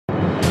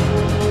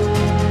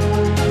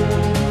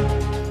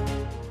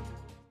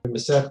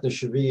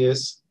Maseches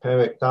Shviis,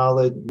 Perek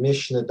Daled,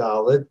 Mishnah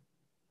Daled.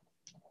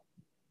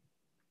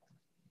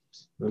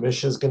 The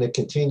Mishnah is going to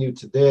continue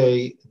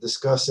today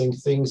discussing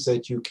things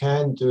that you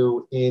can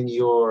do in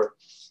your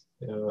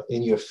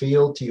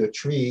field to your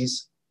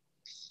trees,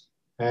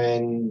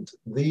 and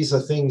these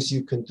are things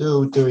you can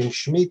do during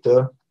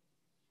Shemitah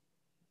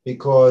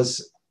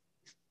because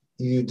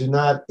you do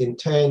not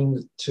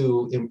intend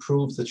to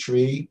improve the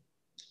tree.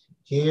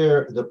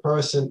 Here, the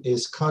person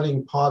is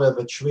cutting part of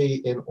a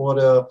tree in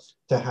order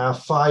to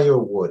have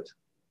firewood.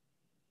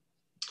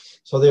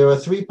 So there are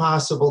three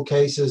possible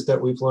cases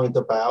that we've learned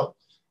about.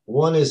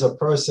 One is a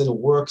person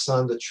works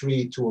on the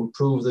tree to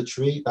improve the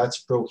tree. That's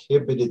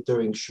prohibited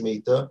during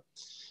Shemitah.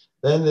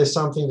 Then there's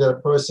something that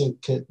a person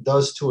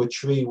does to a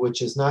tree,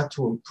 which is not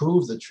to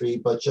improve the tree,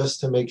 but just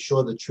to make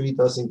sure the tree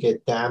doesn't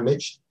get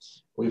damaged.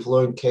 We've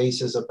learned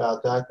cases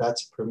about that.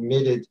 That's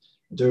permitted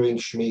during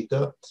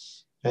Shemitah.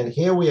 And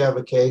here we have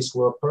a case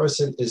where a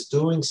person is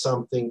doing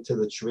something to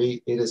the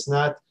tree. It is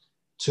not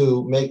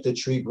to make the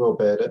tree grow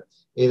better.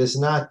 It is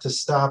not to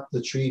stop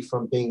the tree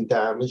from being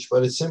damaged,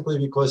 but it's simply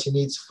because he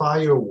needs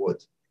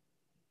firewood.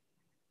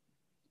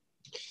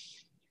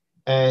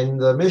 And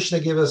the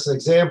Mishnah gives us an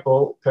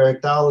example, Perek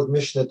Daled,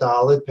 Mishnah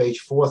Daled, page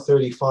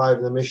 435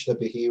 in the Mishnah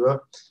Behira.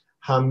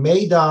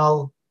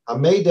 Hamedel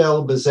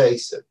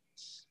Bezesim.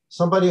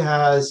 Somebody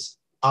has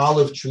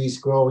olive trees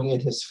growing in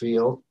his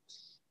field,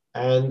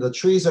 and the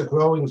trees are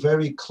growing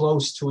very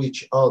close to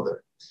each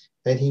other.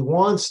 And he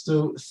wants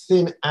to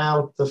thin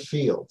out the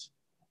field.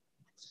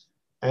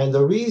 And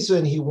the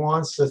reason he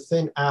wants to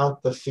thin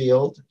out the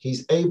field,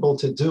 he's able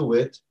to do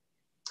it,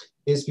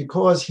 is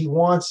because he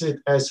wants it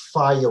as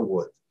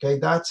firewood. Okay,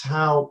 that's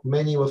how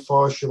many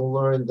Mefarshim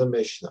learn the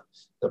Mishnah.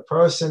 The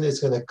person is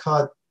going to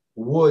cut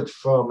wood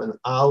from an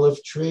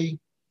olive tree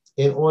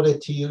in order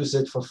to use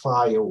it for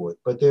firewood.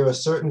 But there are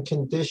certain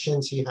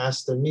conditions he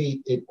has to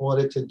meet in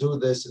order to do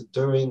this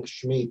during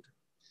Shemitah.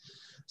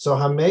 So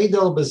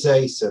Hamedel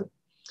Bezesim,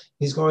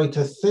 he's going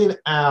to thin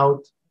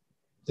out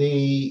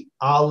the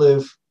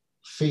olive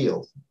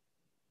field.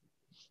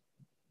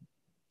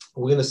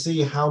 We're going to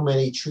see how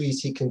many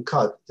trees he can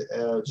cut.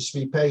 Just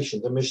be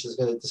patient. The Mishnah is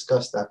going to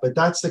discuss that. But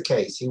that's the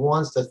case. He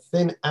wants to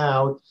thin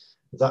out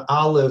the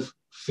olive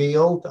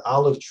field, the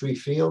olive tree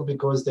field,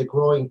 because they're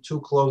growing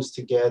too close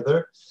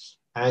together.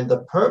 And the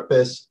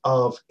purpose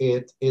of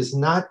it is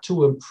not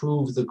to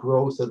improve the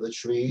growth of the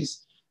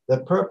trees.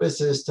 The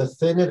purpose is to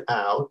thin it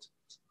out,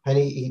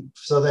 and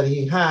so that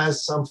he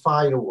has some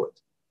firewood.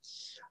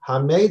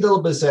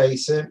 Hamedel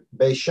Bezesim,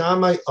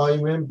 Beishamai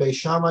Oimrim,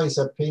 Beishamai's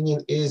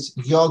opinion is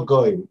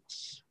Yogoim.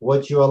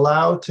 What you're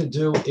allowed to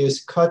do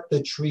is cut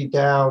the tree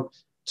down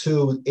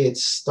to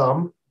its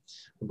stump,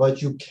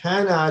 but you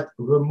cannot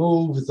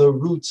remove the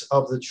roots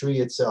of the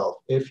tree itself.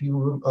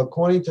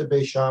 According to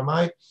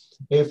Beishamai,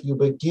 if you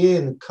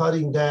begin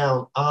cutting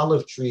down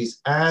olive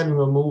trees and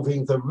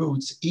removing the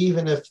roots,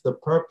 even if the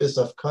purpose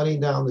of cutting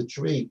down the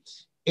tree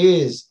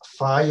is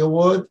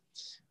firewood,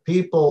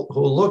 people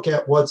who look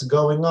at what's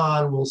going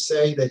on will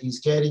say that he's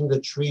getting the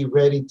tree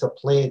ready to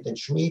plant in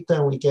Shemitah,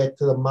 and we get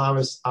to the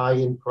Maris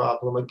Ayin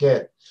problem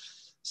again.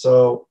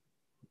 So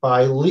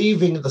by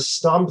leaving the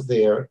stump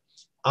there,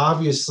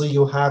 obviously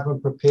you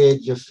haven't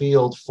prepared your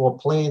field for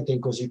planting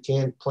because you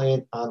can't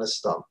plant on a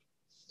stump.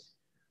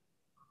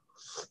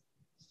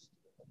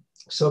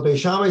 So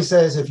Beishamai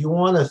says if you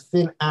want to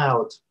thin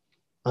out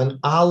an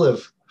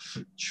olive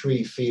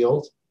tree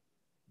field,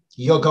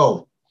 you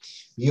go.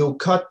 You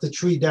cut the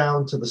tree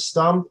down to the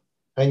stump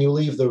and you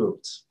leave the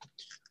roots.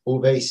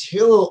 Ubeis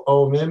Hillel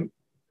Omim,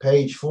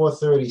 page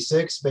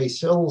 436, Beis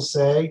Hillel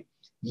say,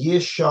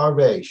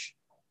 Yisharesh.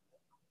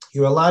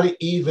 You're allowed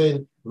to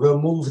even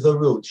remove the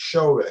root,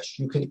 shoresh.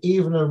 You can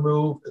even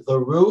remove the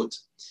root,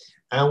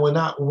 and we're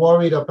not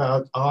worried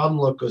about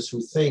onlookers who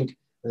think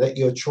that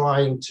you're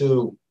trying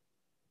to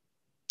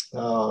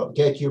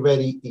get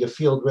your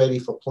field ready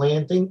for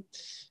planting,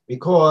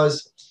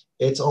 because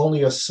it's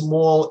only a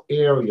small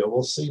area.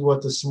 We'll see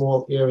what the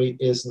small area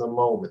is in a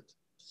moment.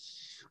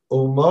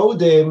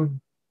 Umodim,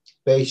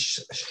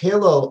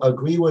 Hillel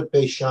agree with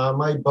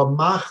Beishamai,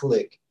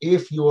 b'machlik,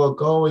 if you are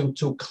going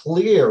to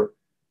clear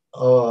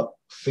a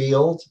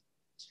field,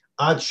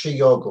 ad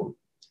sheyogum,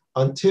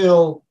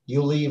 until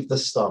you leave the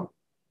stump.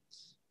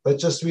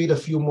 Let's just read a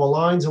few more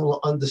lines and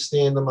we'll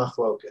understand the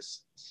machlokas.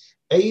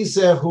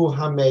 Ezehu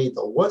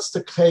hamedel, what's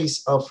the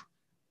case of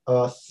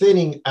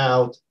thinning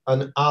out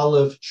an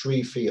olive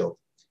tree field?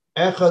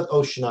 Echad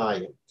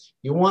oshnayim.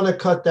 You want to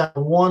cut down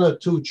one or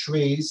two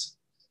trees.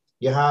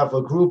 You have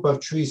a group of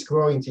trees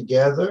growing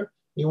together.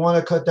 You want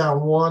to cut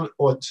down one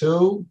or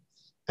two,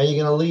 and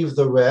you're going to leave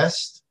the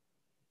rest.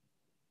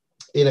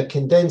 In a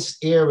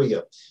condensed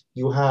area,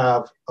 you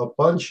have a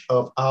bunch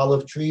of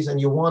olive trees,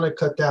 and you want to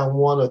cut down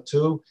one or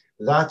two.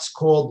 That's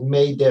called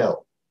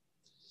meidel.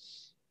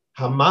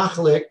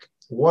 Hamachlik,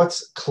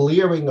 what's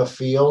clearing a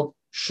field?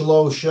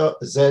 Shlosha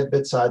zed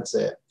betzad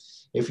zeh.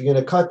 If you're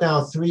going to cut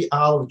down 3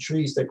 olive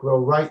trees that grow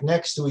right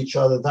next to each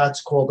other,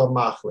 that's called a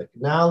machlik.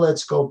 Now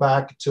let's go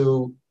back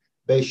to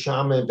Beis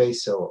Shammai and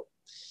Beis Hillel.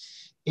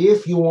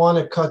 If you want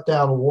to cut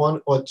down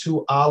 1 or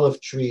 2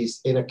 olive trees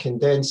in a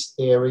condensed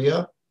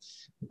area,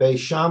 Beis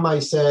Shammai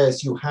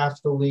says you have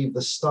to leave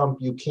the stump.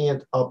 You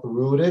can't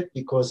uproot it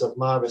because of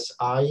Maris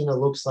Ayin. It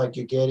looks like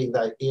you're getting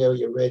that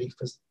area ready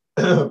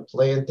for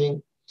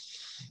planting.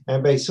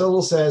 And Beis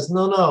Hillel says,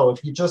 no,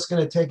 if you're just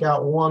going to take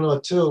out 1 or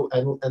 2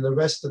 and the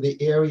rest of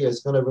the area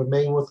is going to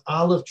remain with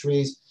olive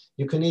trees,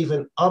 you can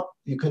even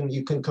you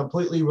can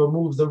completely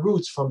remove the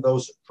roots from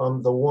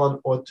the 1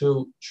 or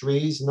 2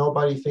 trees.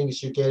 Nobody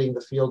thinks you're getting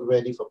the field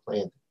ready for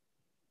planting.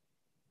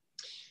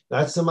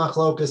 That's the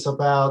machlokas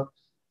about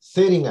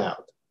thinning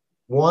out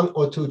 1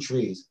 or 2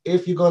 trees.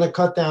 If you're going to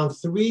cut down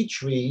 3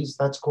 trees,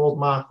 that's called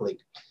machlik.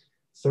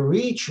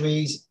 3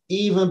 trees,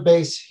 even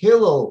Beis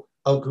Hillel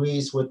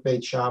agrees with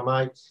Beit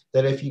Shammai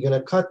that if you're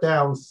going to cut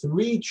down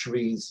 3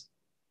 trees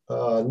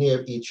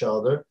near each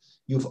other,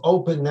 you've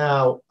opened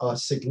now a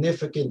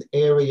significant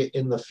area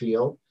in the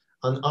field.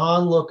 An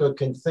onlooker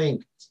can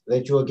think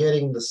that you're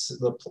getting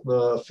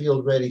the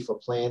field ready for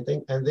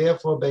planting, and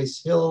therefore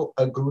Beis Hillel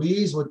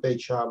agrees with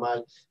Beit Shammai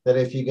that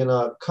if you're going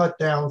to cut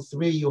down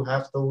 3, you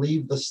have to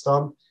leave the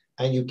stump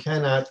and you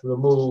cannot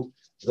remove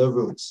the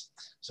roots.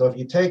 So if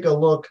you take a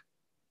look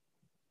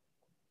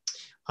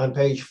on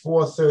page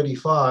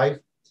 435,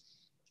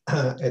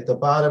 at the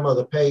bottom of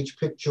the page,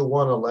 picture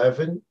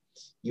 111,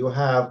 you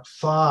have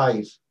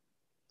 5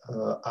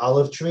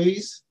 olive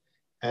trees.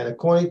 And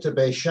according to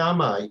Beis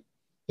Shammai,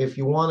 if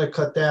you want to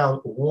cut down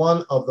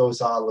 1 of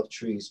those olive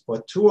trees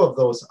or 2 of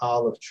those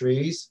olive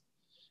trees,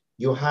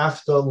 you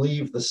have to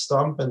leave the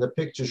stump. And the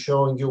picture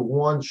showing you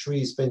 1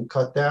 tree's been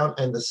cut down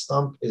and the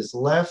stump is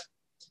left.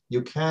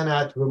 You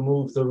cannot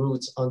remove the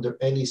roots under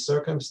any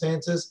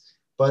circumstances.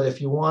 But if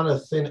you want to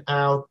thin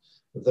out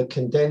the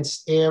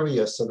condensed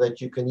area so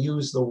that you can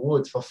use the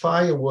wood for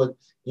firewood,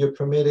 you're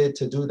permitted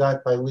to do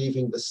that by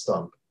leaving the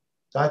stump.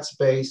 That's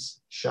Beis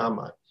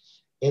Shammai.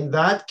 In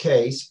that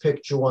case,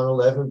 picture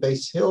 111,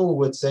 Beis Hillel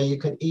would say you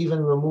can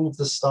even remove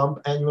the stump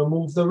and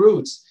remove the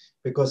roots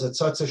because it's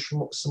such a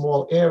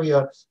small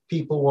area,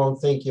 people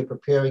won't think you're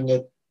preparing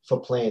it for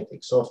planting.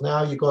 So if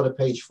now you go to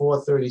page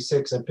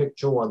 436 and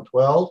picture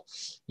 112,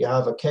 you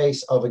have a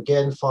case of,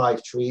 again,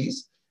 5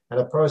 trees. And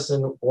a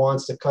person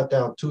wants to cut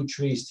down 2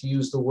 trees to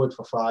use the wood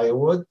for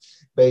firewood.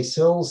 Beis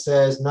Hillel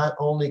says not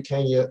only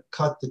can you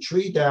cut the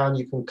tree down,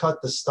 you can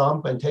cut the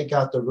stump and take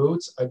out the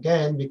roots,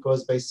 again,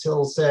 because Beis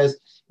Hillel says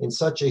in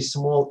such a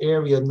small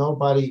area,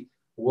 nobody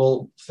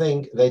will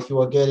think that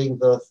you are getting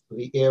the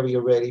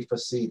area ready for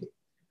seeding.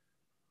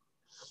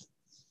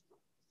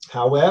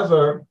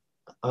 However,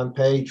 on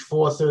page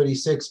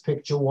 436,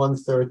 picture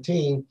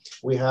 113,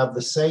 we have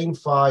the same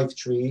 5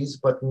 trees,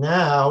 but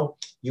now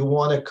you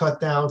want to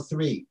cut down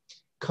 3.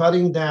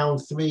 Cutting down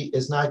 3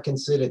 is not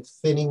considered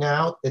thinning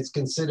out, it's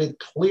considered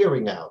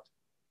clearing out.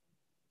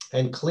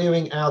 And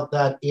clearing out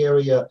that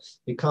area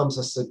becomes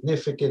a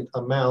significant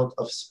amount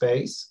of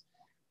space.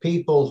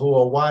 People who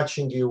are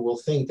watching you will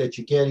think that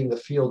you're getting the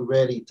field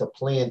ready to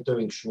plant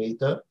during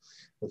Shemitah.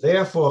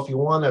 Therefore, if you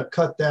want to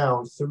cut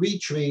down 3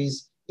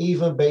 trees,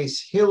 even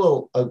Beis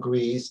Hillel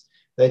agrees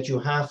that you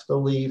have to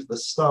leave the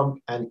stump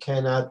and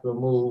cannot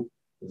remove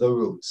the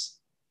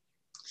roots.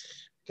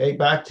 Okay,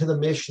 back to the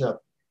Mishnah.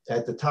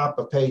 At the top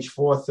of page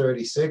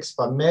 436,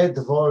 Bamed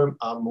Dvorim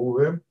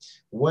Amurim,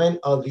 when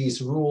are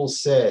these rules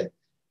said?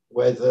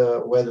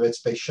 Whether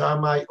it's Beis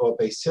Shammai or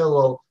Beis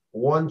Hillel,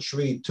 1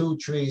 tree, 2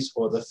 trees,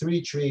 or the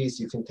 3 trees,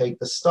 you can take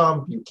the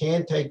stump, you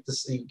can't take the,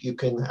 you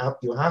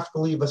have to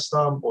leave a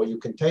stump, or you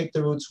can take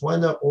the roots.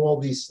 When are all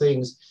these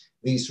things,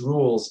 these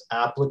rules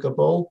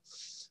applicable?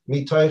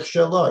 Mitoich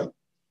Shaloi.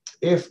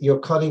 If you're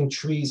cutting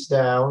trees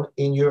down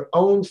in your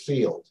own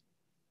field,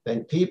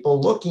 then people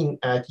looking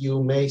at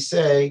you may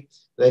say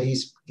that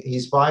he's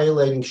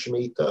violating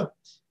Shemitah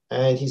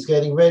and he's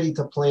getting ready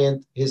to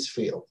plant his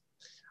field.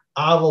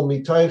 Aval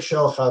mitoich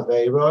shel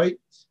chaveiroi.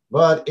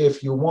 But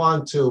if you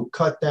want to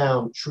cut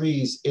down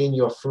trees in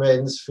your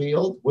friend's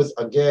field with,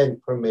 again,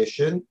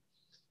 permission,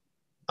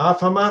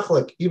 af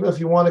hamachlik, even if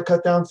you want to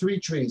cut down 3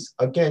 trees,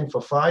 again,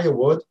 for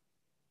firewood,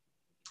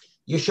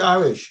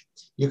 yisharish,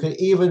 you can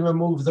even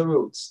remove the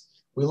roots.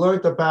 We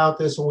learned about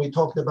this when we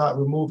talked about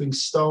removing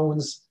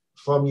stones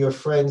from your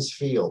friend's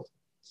field,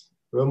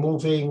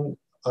 removing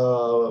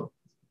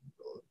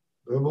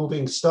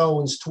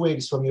stones,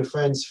 twigs from your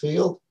friend's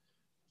field.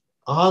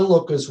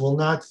 Onlookers will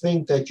not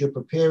think that you're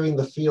preparing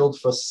the field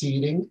for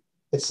seeding.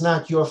 It's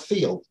not your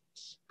field.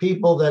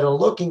 People that are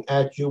looking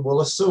at you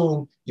will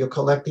assume you're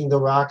collecting the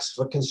rocks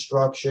for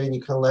construction,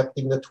 you're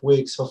collecting the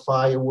twigs for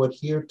firewood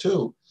here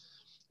too.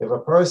 If a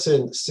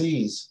person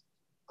sees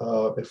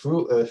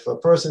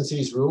Reuven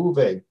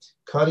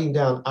cutting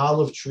down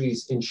olive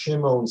trees in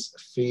Shimon's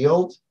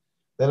field,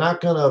 they're not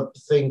going to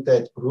think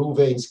that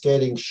Reuven's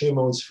getting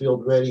Shimon's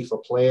field ready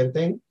for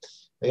planting.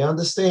 They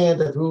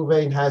understand that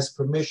Reuven has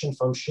permission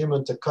from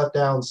Shimon to cut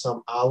down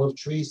some olive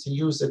trees to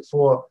use it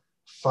for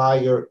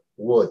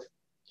firewood.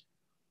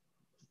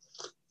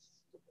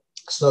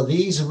 So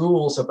these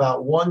rules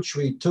about 1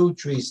 tree, 2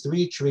 trees,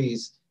 3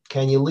 trees, do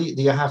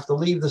you have to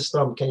leave the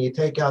stump? Can you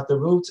take out the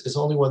roots? Is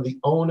only when the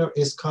owner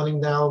is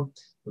cutting down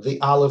the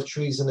olive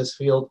trees in his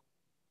field,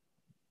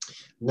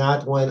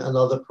 not when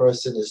another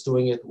person is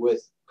doing it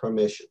with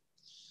permission.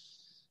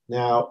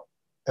 Now,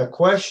 a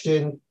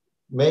question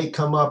may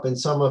come up in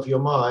some of your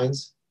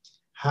minds.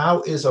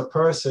 How is a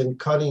person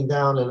cutting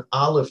down an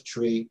olive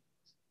tree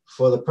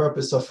for the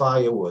purpose of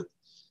firewood?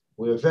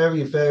 We're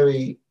very,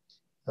 very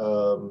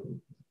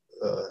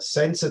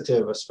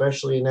sensitive,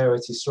 especially in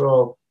Eretz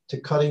Yisrael, to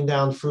cutting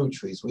down fruit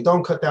trees. We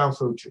don't cut down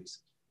fruit trees.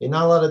 You're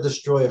not allowed to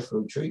destroy a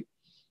fruit tree.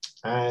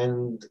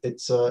 And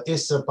it's a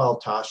issa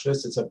bal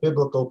tashris, it's a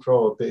biblical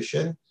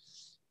prohibition.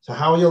 So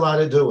how are you allowed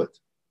to do it?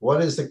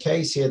 What is the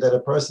case here that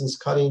a person's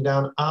cutting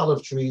down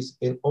olive trees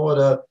in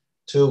order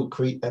to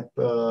create,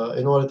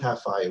 in order to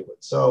have firewood?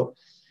 So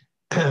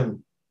the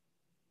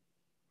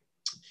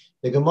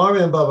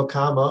Gemara in Bava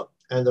Kama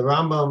and the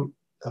Rambam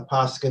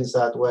paskins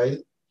that way.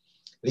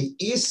 The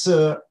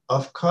issa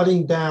of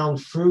cutting down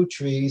fruit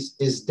trees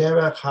is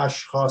derech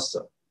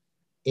hashchasa,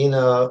 in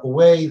a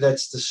way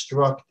that's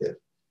destructive.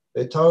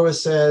 The Torah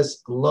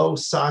says, lo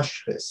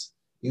sashchis,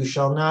 you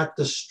shall not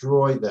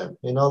destroy them.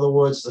 In other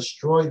words,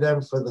 destroy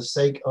them for the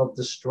sake of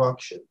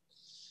destruction.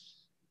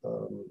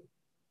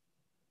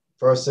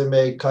 Person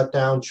may cut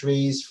down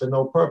trees for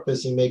no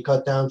purpose. He may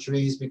cut down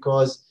trees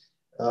because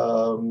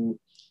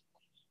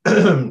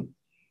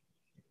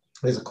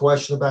there's a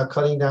question about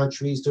cutting down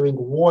trees during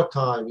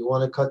wartime. You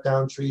want to cut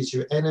down trees,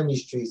 your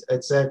enemy's trees,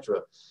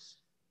 etc.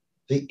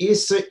 The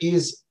issa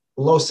is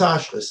lo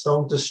sashchis,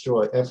 don't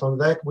destroy. And from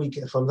that we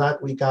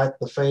got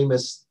the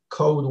famous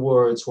code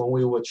words when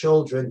we were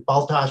children,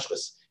 bal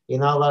tashchis.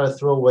 You're not allowed to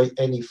throw away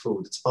any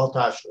food. It's bal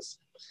tashchis.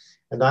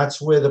 And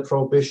that's where the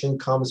prohibition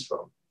comes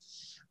from.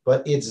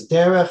 But it's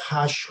derech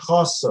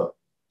hashchasa.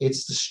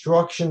 It's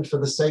destruction for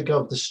the sake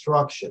of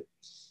destruction.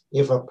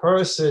 If a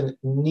person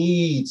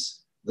needs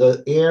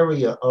the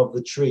area of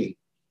the tree,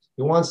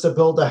 he wants to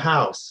build a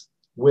house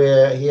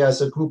where he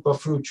has a group of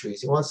fruit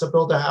trees. He wants to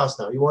build a house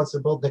now. He wants to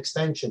build an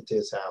extension to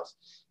his house.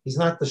 He's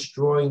not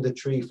destroying the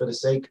tree for the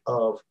sake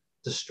of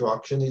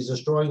destruction. He's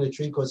destroying the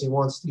tree because he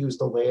wants to use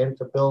the land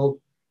to build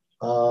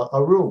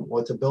a room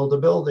or to build a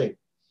building.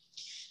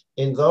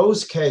 In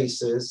those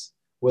cases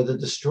where the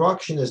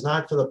destruction is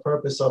not for the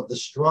purpose of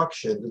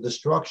destruction, the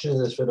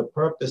destruction is for the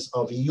purpose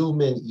of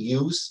human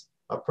use.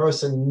 A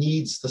person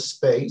needs the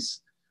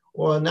space,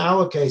 or in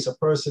our case, a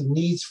person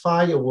needs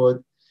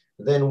firewood,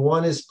 then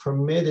one is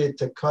permitted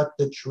to cut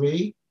the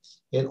tree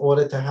in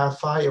order to have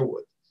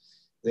firewood.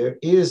 There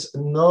is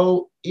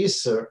no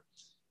issur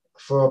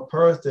for a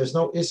person. There's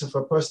no issur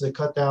for a person to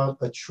cut down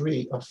a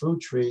tree, a fruit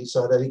tree,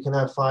 so that he can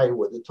have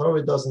firewood. The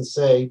Torah doesn't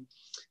say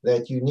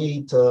that you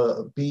need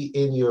to be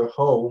in your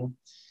home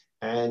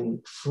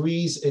and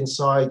freeze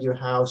inside your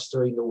house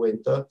during the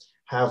winter,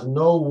 have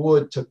no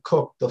wood to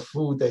cook the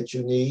food that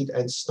you need,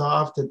 and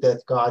starve to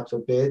death, God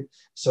forbid,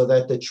 so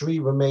that the tree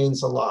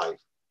remains alive.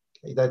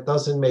 That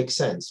doesn't make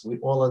sense. We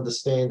all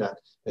understand that.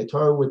 The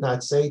Torah would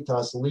not say to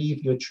us,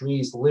 leave your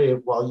trees live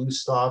while you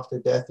starve to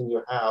death in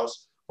your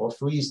house or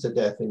freeze to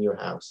death in your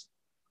house.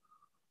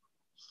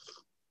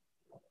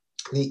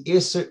 The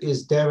issur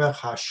is derech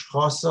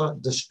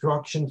hashchasa,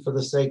 destruction for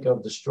the sake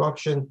of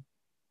destruction.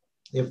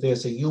 If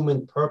there's a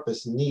human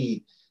purpose,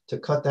 need to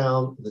cut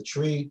down the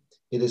tree,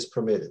 it is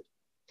permitted.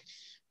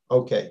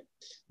 Okay,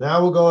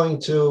 now we're going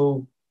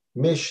to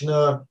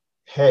Mishnah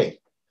Hey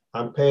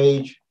on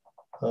page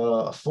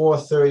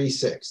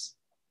 436.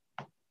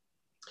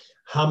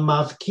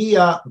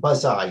 Hamavkia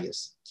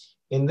bazayis.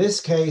 In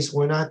this case,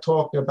 we're not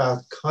talking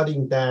about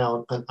cutting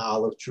down an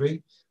olive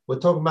tree. We're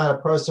talking about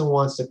a person who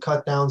wants to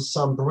cut down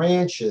some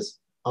branches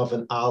of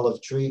an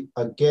olive tree.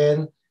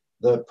 Again,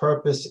 the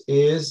purpose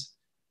is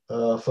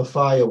for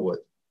firewood.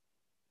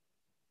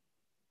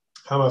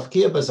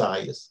 Hamavkia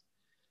bazayis.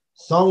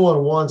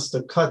 Someone wants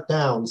to cut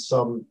down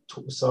some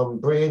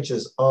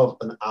branches of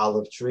an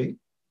olive tree,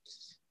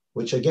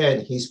 which again,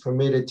 he's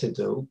permitted to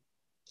do.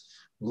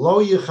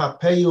 Lo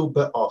yichapeyu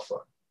be'ofa.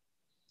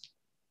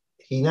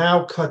 He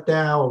now cut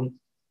down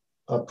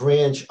a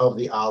branch of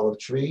the olive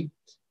tree,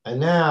 and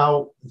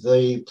now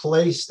the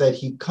place that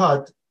he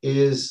cut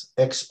is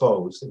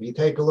exposed. If you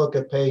take a look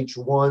at page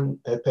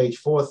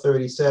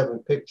 437,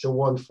 picture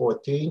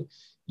 114,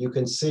 you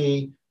can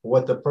see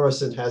what the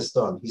person has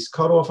done. He's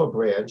cut off a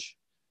branch.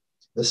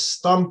 The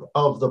stump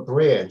of the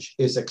branch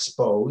is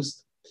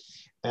exposed,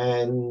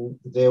 and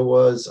there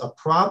was a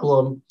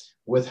problem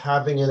with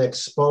having an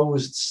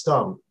exposed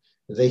stump.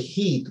 The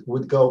heat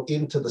would go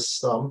into the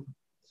stump,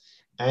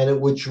 and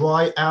it would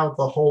dry out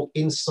the whole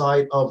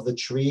inside of the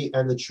tree,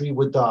 and the tree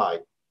would die.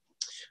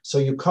 So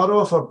you cut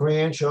off a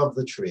branch of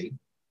the tree.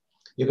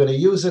 You're going to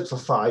use it for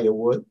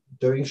firewood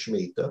during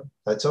Shemitah.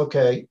 That's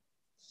okay.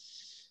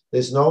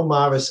 There's no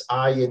maris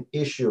ayin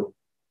issue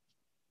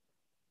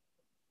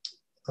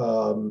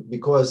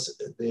because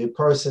the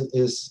person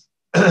is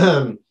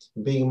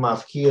being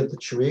mafkir the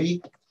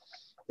tree.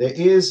 There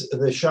is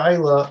the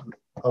shaila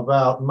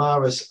about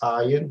maris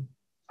ayin.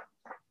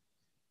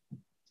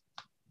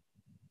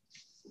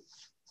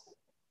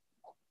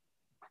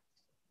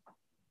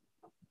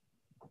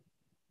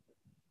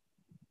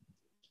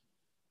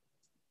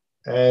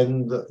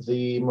 And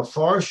the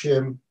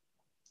Mefarshim,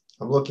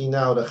 I'm looking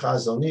now at the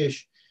Chazon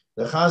Ish.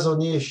 The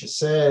Chazon Ish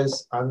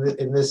says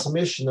in this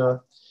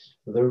Mishnah,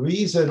 the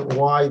reason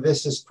why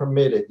this is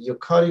permitted, you're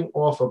cutting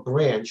off a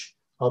branch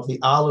of the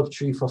olive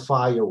tree for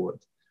firewood.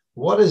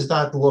 What does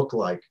that look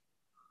like?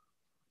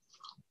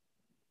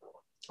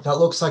 That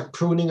looks like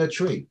pruning a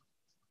tree.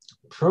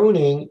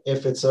 Pruning,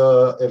 if it's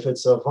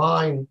a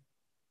vine,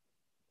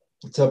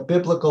 it's a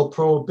biblical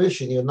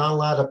prohibition. You're not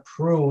allowed to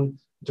prune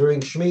during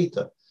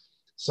Shemitah.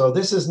 So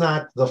this is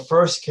not the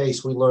first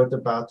case we learned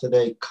about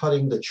today,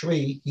 cutting the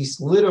tree.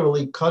 He's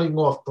literally cutting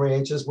off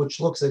branches,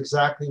 which looks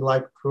exactly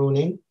like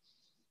pruning.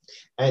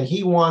 And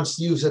he wants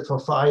to use it for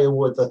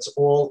firewood. That's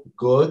all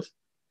good.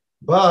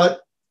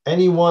 But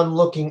anyone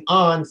looking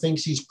on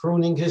thinks he's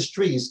pruning his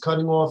tree. He's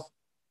cutting off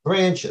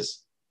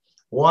branches.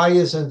 Why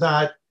isn't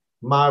that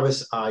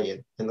maris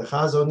ayin? And the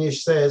Chazon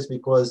Ish says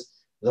because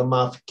the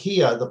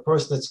mafkia, the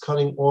person that's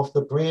cutting off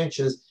the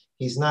branches,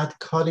 he's not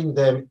cutting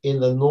them in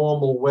the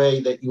normal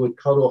way that you would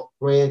cut off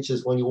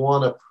branches when you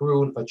want to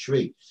prune a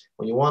tree.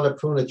 When you want to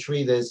prune a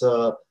tree, there's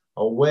a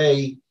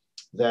way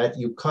that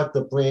you cut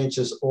the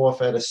branches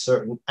off at a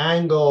certain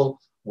angle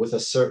with a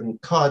certain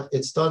cut.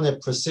 It's done in a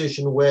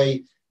precision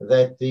way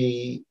that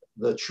the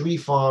tree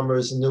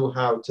farmers knew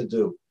how to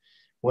do.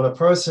 When a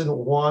person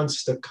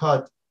wants to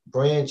cut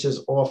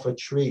branches off a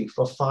tree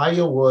for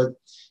firewood,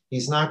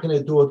 he's not going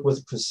to do it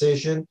with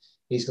precision.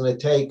 He's going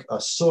to take a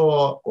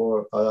saw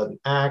or an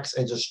axe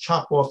and just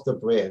chop off the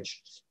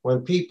branch.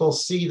 When people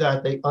see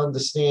that, they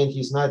understand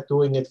he's not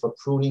doing it for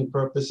pruning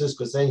purposes,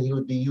 because then he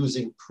would be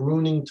using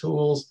pruning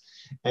tools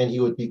and he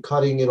would be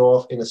cutting it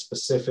off in a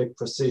specific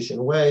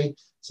precision way.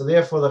 So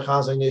therefore, the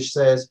Chazon Ish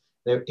says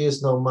there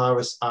is no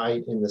maris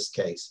ayin in this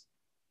case.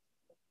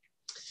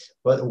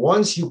 But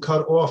once you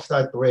cut off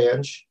that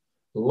branch,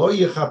 lo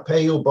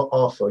yichapeu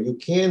ba'ofer, you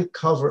can't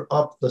cover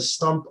up the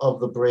stump of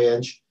the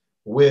branch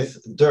with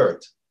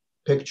dirt.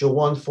 Picture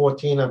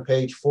 114 on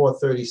page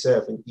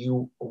 437.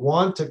 You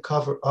want to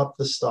cover up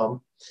the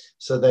stump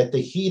so that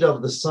the heat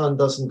of the sun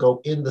doesn't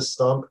go in the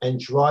stump and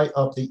dry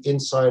up the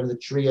inside of the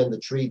tree and the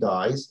tree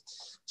dies.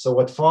 So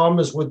what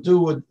farmers would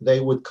do,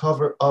 they would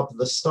cover up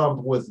the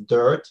stump with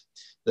dirt.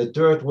 The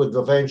dirt would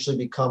eventually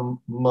become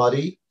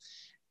muddy.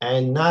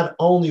 And not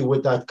only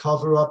would that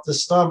cover up the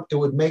stump, it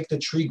would make the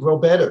tree grow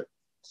better.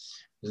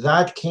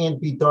 That can't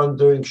be done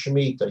during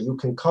Shemitah. You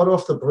can cut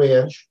off the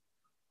branch,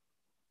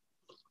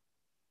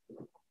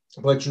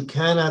 but you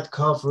cannot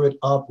cover it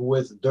up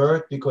with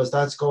dirt because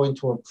that's going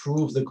to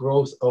improve the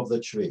growth of the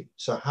tree.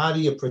 So how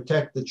do you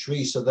protect the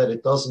tree so that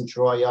it doesn't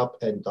dry up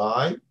and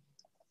die?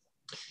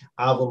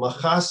 You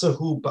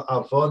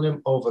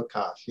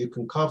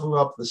can cover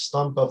up the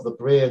stump of the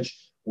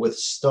branch with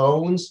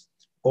stones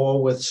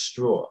or with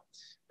straw.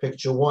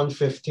 Picture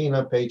 115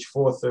 on page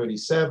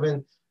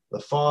 437. The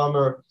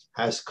farmer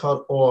has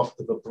cut off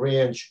the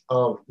branch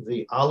of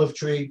the olive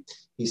tree.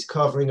 He's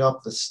covering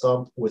up the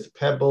stump with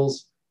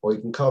pebbles, or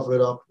you can cover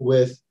it up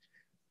with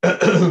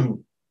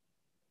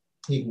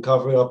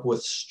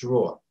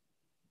straw.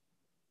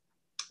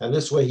 And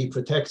this way he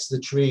protects the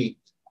tree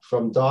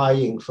from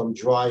dying, from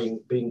drying,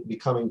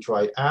 becoming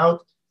dried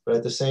out, but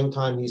at the same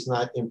time he's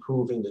not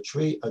improving the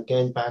tree.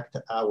 Again, back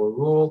to our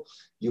rule,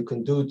 you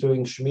can do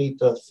during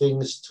Shemitah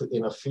things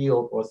in a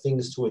field or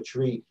things to a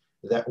tree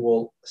that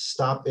will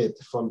stop it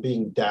from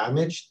being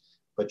damaged,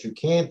 but you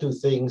can't do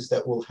things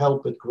that will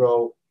help it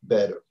grow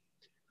better.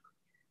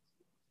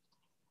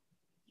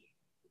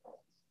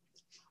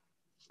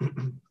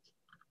 And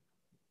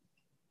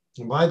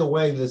by the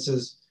way, this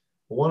is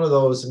one of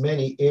those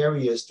many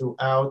areas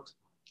throughout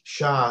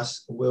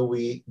Shas where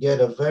we get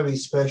a very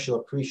special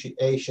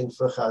appreciation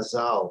for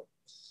Chazal.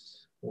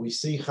 We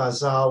see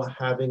Chazal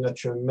having a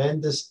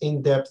tremendous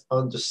in-depth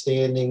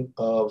understanding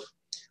of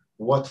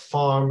what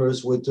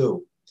farmers would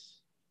do.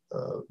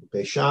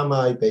 Beis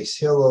Shammai, Beis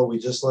Hillel, we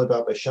just learned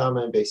about Beis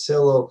Shammai and Beis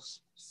Hillel,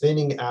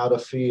 thinning out a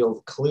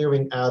field,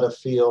 clearing out a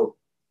field.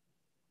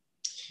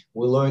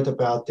 We learned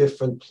about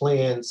different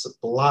plants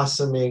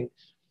blossoming.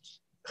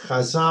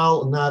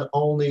 Chazal not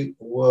only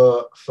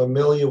were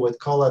familiar with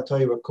Kol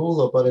HaTorah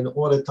Kula, but in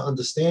order to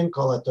understand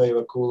Kol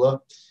HaTorah Kula,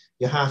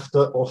 you have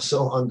to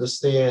also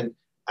understand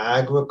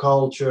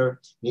agriculture,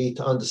 you need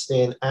to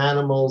understand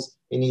animals,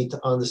 you need to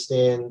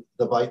understand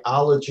the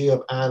biology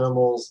of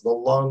animals, the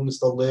lungs,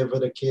 the liver,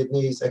 the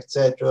kidneys,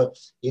 etc.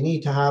 You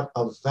need to have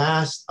a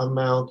vast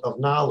amount of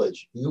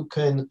knowledge. You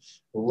can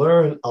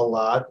learn a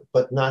lot,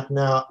 but not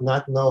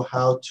know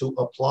how to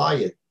apply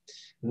it.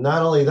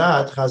 Not only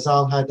that,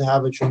 Chazal had to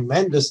have a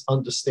tremendous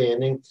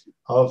understanding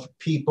of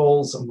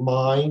people's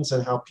minds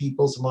and how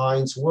people's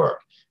minds work.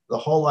 The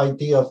whole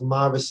idea of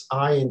maris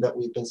ayin that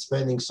we've been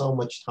spending so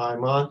much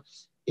time on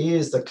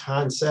is the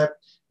concept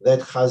that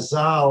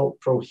Chazal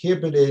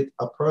prohibited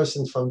a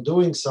person from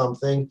doing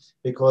something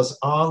because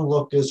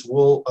onlookers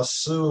will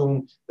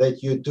assume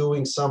that you're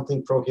doing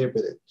something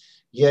prohibited.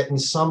 Yet in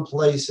some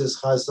places,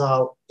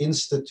 Chazal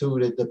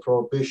instituted the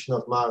prohibition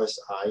of maris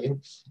ayin.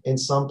 In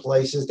some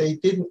places, they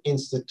didn't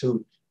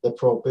institute the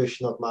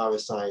prohibition of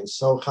Marasayin.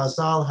 So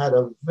Chazal had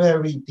a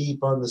very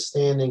deep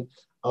understanding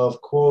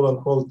of, quote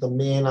unquote, the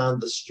man on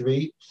the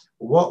street.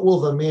 What will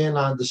the man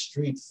on the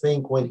street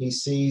think when he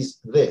sees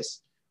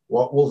this?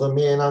 What will the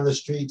man on the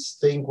streets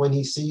think when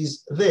he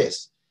sees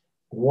this?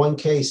 One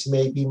case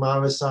may be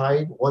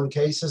Marasayin, one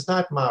case is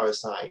not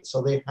Marasayin.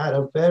 So they had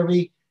a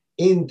very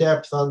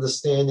in-depth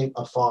understanding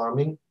of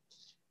farming,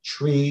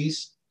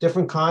 trees,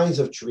 different kinds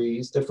of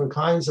trees, different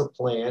kinds of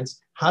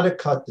plants, how to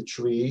cut the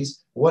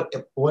trees, what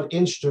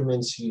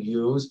instruments you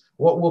use,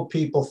 what will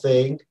people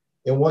think,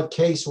 in what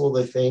case will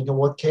they think, in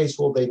what case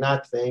will they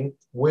not think,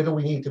 where do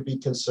we need to be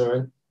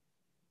concerned?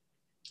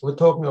 We're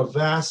talking a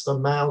vast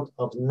amount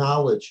of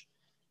knowledge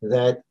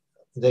that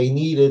they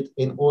needed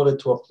in order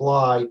to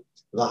apply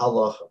the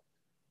halacha.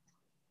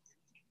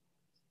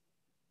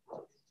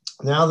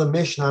 Now the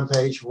Mishnah on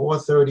page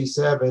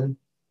 437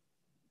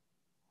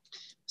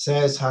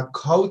 says,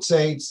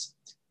 Hakotzetz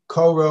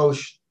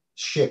Korosh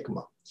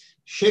Shikma.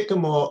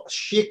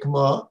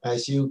 Shikma,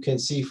 as you can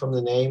see from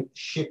the name,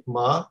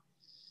 Shikma,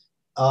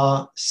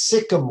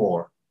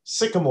 sycamore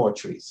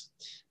trees.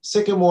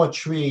 Sycamore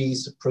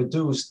trees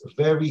produced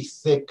very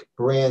thick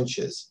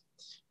branches.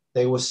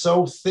 They were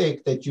so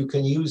thick that you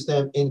can use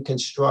them in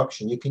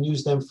construction. You can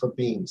use them for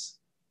beams.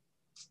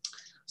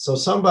 So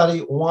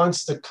somebody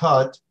wants to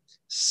cut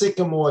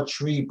sycamore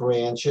tree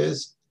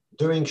branches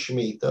during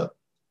Shemitah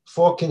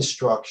for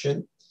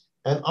construction.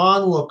 And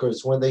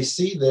onlookers, when they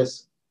see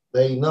this,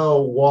 they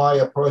know why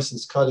a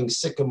person's cutting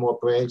sycamore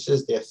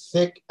branches. They're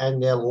thick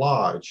and they're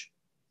large.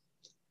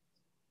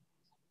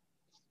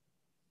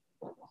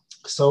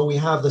 So we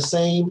have the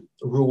same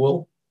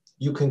rule.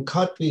 You can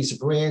cut these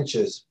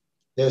branches.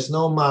 There's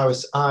no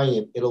maris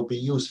ayin. It'll be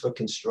used for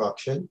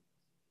construction.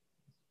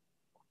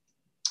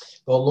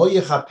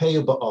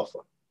 The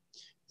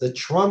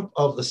trunk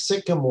of the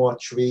sycamore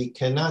tree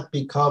cannot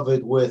be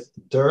covered with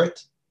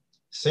dirt.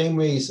 Same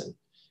reason.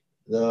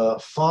 The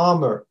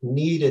farmer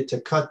needed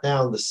to cut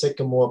down the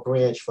sycamore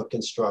branch for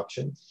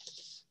construction.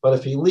 But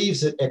if he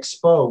leaves it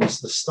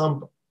exposed, the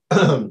stump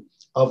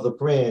of the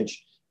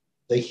branch,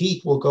 the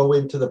heat will go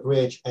into the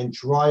branch and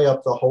dry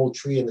up the whole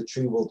tree and the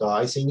tree will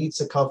die. So he needs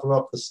to cover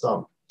up the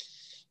stump.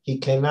 He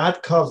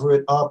cannot cover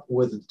it up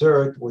with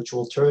dirt, which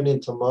will turn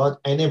into mud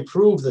and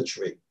improve the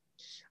tree.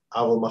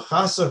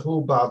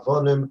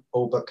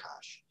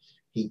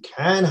 He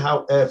can,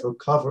 however,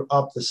 cover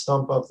up the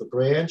stump of the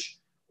branch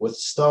with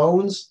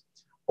stones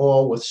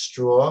or with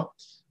straw,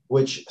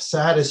 which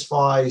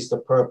satisfies the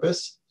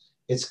purpose.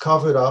 It's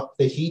covered up,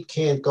 the heat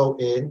can't go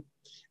in,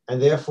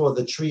 and therefore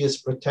the tree is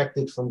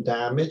protected from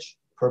damage,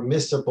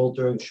 permissible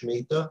during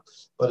Shemitah,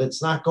 but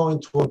it's not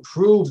going to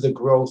improve the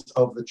growth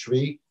of the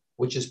tree,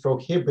 which is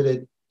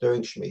prohibited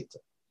during Shemitah.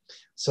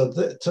 So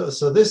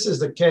this is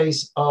the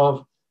case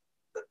of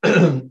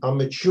a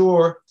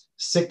mature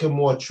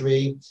sycamore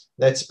tree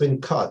that's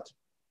been cut.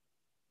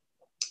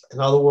 In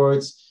other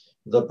words,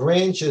 the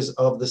branches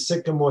of the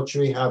sycamore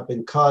tree have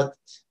been cut,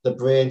 the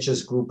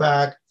branches grew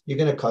back, you're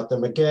going to cut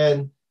them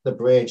again, the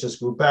branches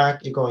grew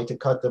back, you're going to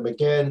cut them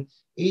again.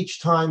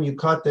 Each time you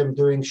cut them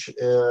during,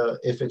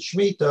 if it's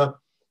Shemitah,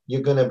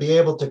 you're going to be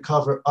able to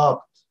cover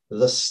up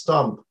the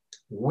stump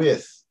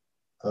with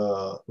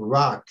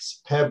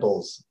rocks,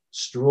 pebbles,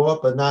 straw,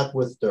 but not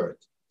with dirt.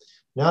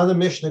 Now the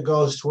Mishnah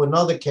goes to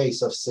another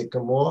case of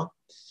sycamore,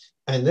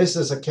 and this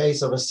is a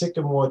case of a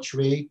sycamore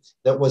tree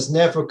that was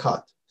never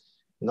cut.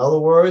 In other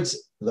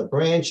words, the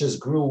branches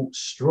grew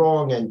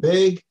strong and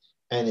big,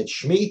 and it's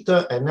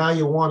Shemitah, and now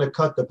you want to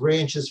cut the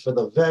branches for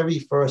the very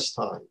first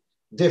time.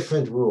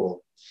 Different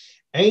rule.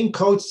 Ein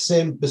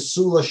kotzim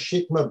besula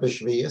shikma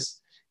b'shviis.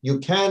 You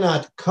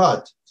cannot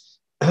cut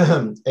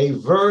a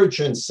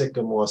virgin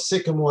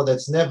sycamore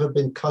that's never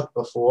been cut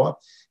before.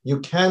 You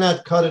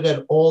cannot cut it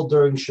at all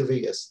during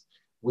Shviis.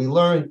 We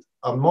learned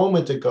a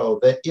moment ago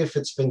that if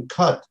it's been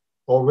cut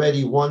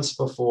already once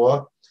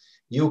before,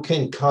 you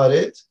can cut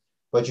it,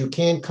 but you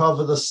can't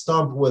cover the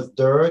stump with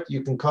dirt.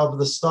 You can cover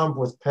the stump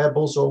with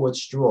pebbles or with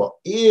straw.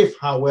 If,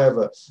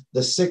 however,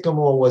 the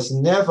sycamore was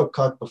never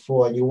cut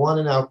before and you want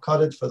to now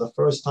cut it for the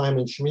first time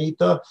in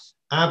Shemitah,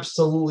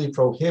 absolutely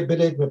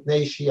prohibited.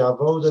 Mipnei shi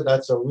avoda,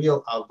 that's a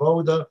real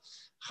avoda.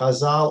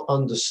 Chazal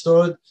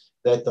understood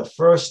that the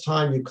first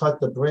time you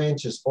cut the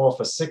branches off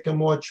a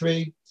sycamore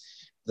tree,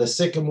 the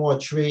sycamore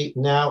tree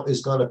now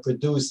is going to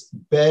produce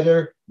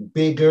better,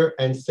 bigger,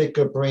 and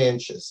thicker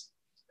branches.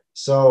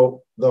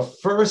 So the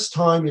first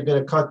time you're going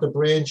to cut the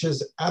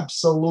branches,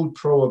 absolute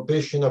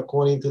prohibition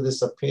according to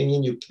this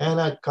opinion. You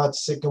cannot cut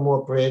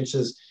sycamore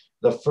branches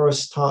for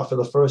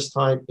the first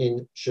time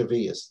in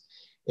Shviis.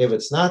 If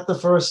it's not the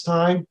first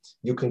time,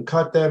 you can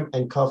cut them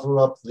and cover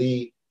up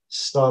the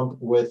stump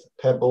with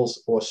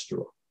pebbles or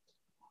straw.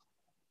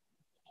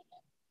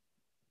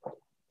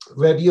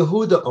 Rabbi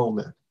Yehuda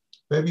Omer.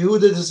 Rabbi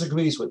Yehuda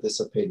disagrees with this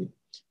opinion.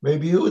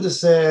 Rabbi Yehuda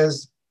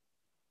says,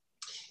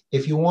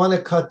 if you want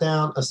to cut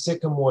down a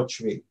sycamore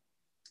tree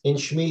in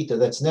Shemitah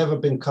that's never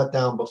been cut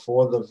down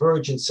before, the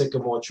virgin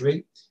sycamore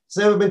tree. It's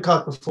never been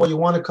cut before. You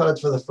want to cut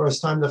it for the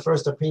first time. The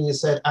first opinion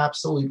said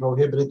absolutely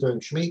prohibited during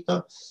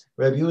Shemitah.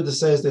 Rabbi Yehuda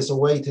says there's a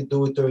way to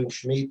do it during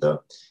Shemitah.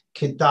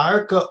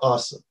 Kedarka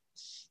asa.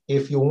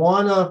 If you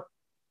want to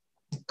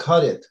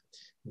cut it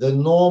the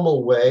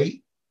normal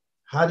way,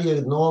 how do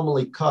you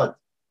normally cut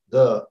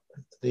the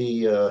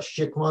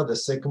shikma, the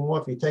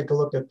sycamore? If you take a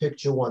look at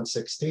picture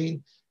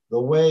 116, the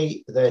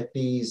way that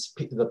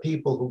the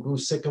people who grew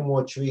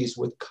sycamore trees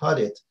would cut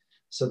it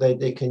so that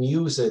they can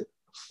use it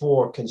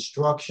for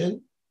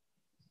construction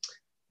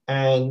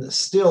and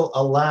still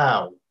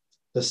allow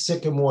the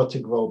sycamore to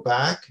grow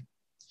back,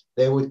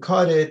 they would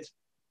cut it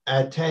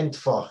at 10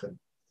 tfachim.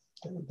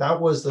 That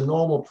was the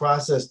normal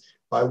process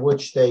by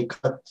which they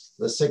cut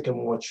the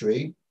sycamore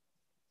tree.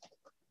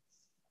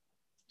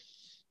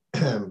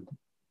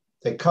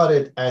 They cut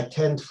it at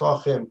 10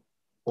 tfachim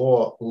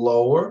or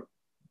lower.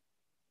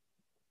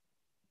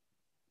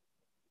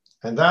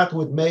 And that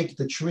would make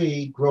the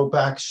tree grow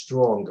back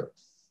stronger.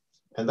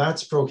 And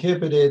that's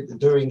prohibited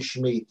during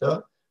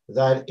Shemitah.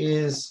 That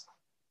is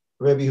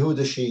Rabbi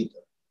Yehuda Shita.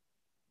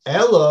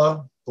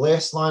 Ella,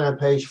 last line on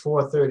page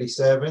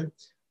 437,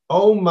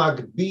 O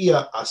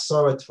Magbia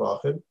Asarat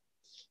Tvachim.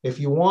 If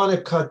you want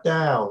to cut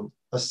down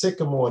a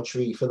sycamore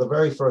tree for the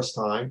very first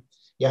time,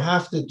 you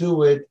have to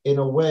do it in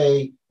a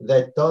way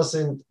that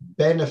doesn't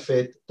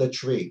benefit the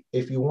tree.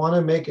 If you want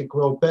to make it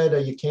grow better,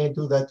 you can't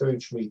do that during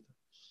Shemitah.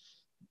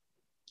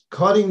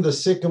 Cutting the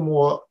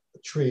sycamore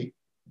tree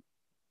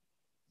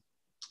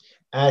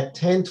at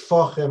 10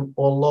 tfachim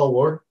or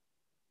lower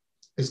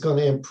is going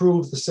to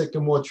improve the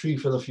sycamore tree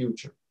for the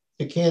future.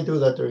 You can't do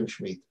that during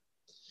Shemitah.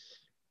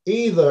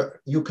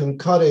 Either you can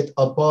cut it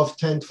above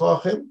 10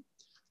 tfachim,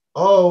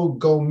 or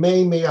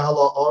gomei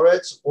me'ala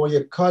oretz, or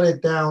you cut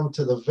it down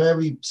to the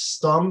very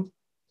stump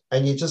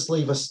and you just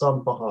leave a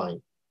stump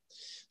behind.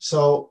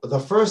 So the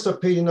first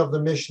opinion of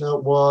the Mishnah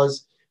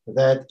was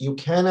that you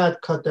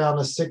cannot cut down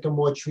a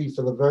sycamore tree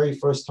for the very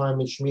first time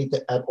in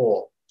Shemitah at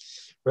all.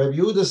 Rabbi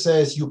Yehuda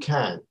says you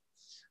can,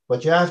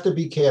 but you have to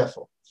be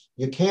careful.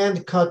 You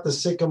can't cut the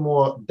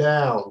sycamore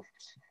down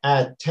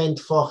at 10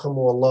 tfachim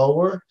or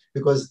lower,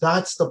 because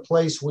that's the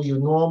place where you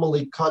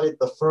normally cut it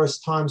the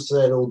first time so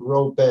that it'll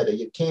grow better.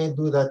 You can't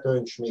do that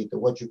during Shemitah.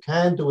 What you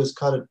can do is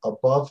cut it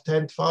above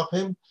 10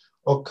 tfachim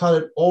or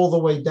cut it all the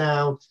way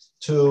down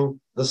to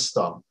the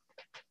stump.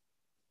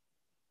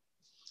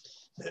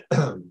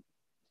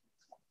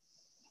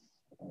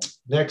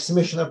 Next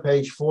Mishnah,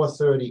 page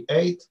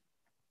 438.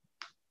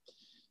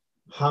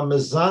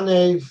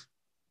 Hamazanev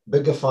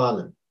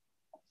begefanim.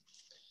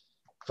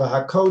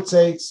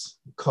 V'hakotzetz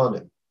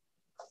konim.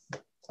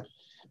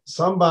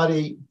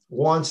 Somebody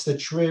wants to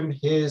trim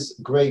his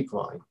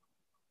grapevine.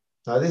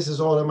 Now, this is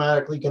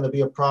automatically going to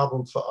be a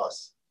problem for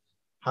us.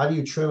 How do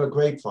you trim a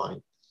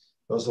grapevine?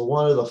 Those are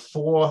one of the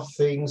 4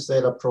 things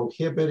that are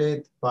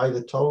prohibited by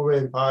the Torah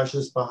in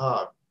Parshas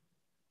Bahar.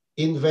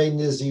 Inve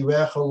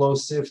nizirecha lo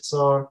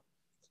siftzar.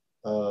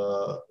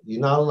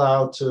 You're not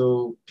allowed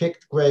to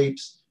pick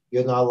grapes.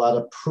 You're not allowed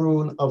to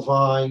prune a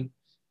vine.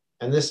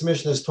 And this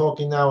Mishnah is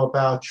talking now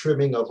about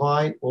trimming a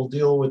vine. We'll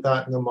deal with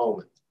that in a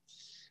moment.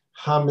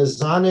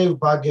 Hamizanev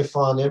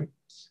bagefanim.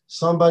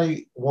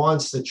 Somebody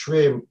wants to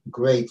trim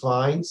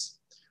grapevines.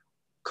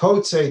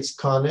 Kotzetz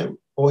kanim,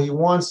 or he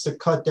wants to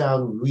cut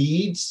down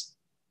reeds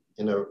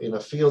in a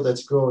field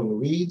that's growing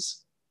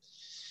reeds.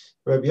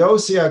 Rabbi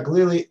Yossi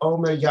Aglili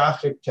Omer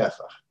Yachik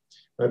Tefach.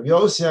 Rabbi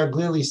Yossi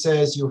Aglili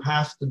says you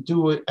have to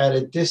do it at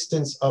a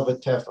distance of a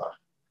tefach.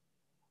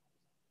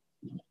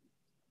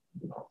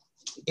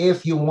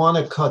 If you want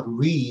to cut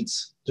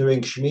reeds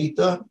during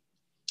Shemitah,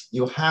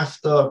 you have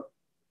to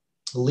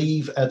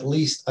leave at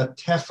least a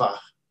tefach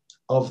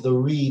of the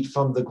reed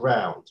from the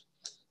ground.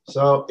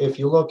 So if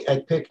you look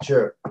at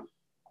picture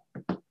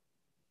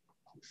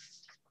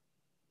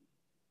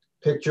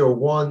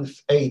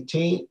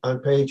 118 on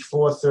page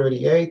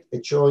 438,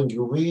 it's showing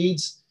you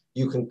reeds.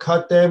 You can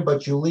cut them,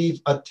 but you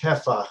leave a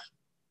tefach.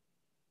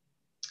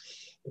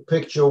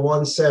 Picture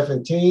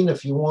 117,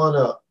 if you want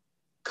to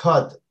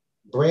cut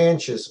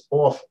branches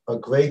off a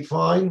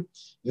grapevine,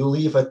 you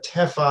leave a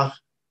tefach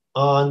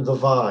on the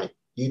vine.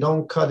 You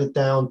don't cut it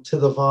down to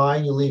the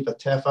vine, you leave a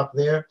tefach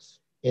there.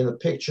 In the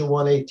picture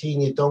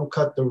 118, you don't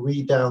cut the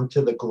reed down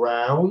to the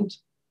ground.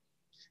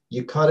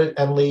 You cut it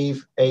and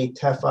leave a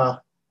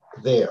tefach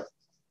there.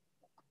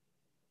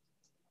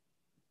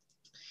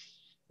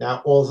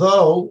 Now,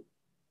 although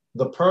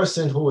the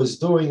person who is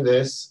doing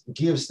this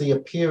gives the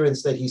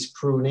appearance that he's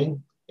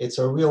pruning, it's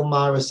a real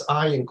Maris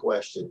Ayin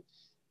question.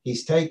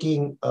 He's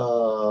taking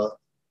a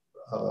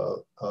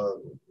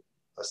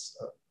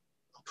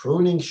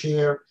pruning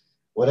shear,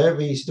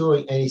 whatever he's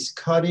doing, and he's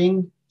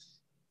cutting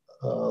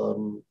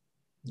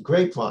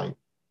grapevine.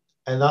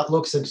 And that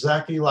looks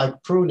exactly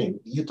like pruning.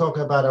 You're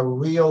talking about a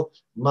real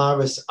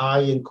Maris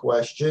Ayin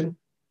question.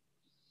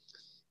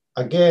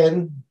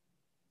 Again,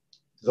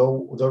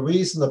 the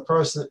reason the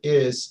person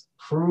is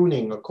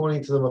pruning,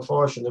 according to the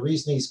Mefarshim, the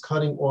reason he's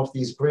cutting off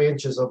these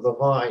branches of the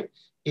vine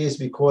is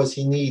because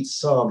he needs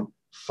some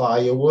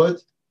firewood.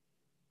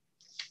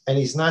 and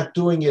he's not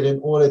doing it in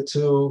order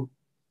to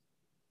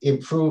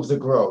improve the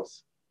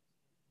growth.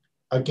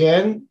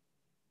 Again,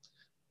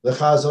 the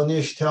Chazon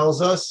Ish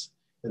tells us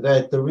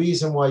that the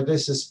reason why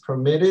this is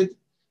permitted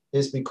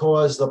is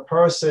because the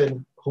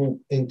person who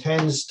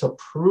intends to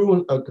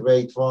prune a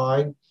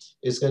grapevine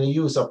is going to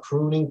use a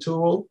pruning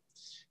tool.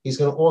 He's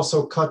going to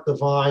also cut the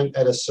vine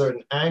at a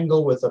certain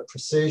angle with a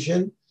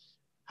precision.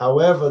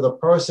 However, the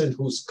person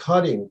who's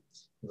cutting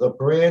the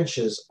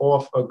branches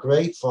off a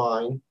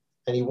grapevine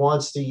and he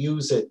wants to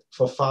use it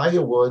for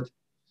firewood,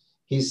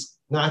 he's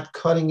not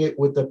cutting it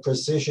with the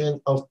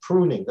precision of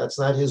pruning. That's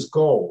not his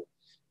goal.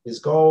 His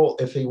goal,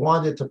 if he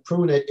wanted to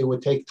prune it, it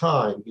would take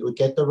time. He would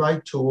get the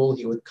right tool.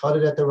 He would cut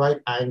it at the right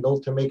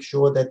angle to make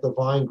sure that the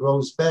vine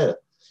grows better.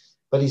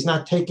 But he's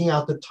not taking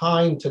out the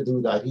time to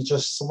do that. He's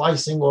just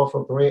slicing off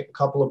a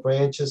couple of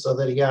branches so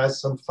that he has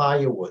some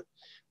firewood.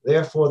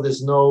 Therefore,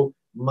 there's no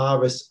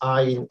maris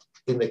ayin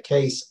in the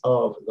case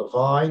of the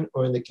vine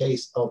or in the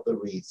case of the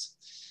reeds.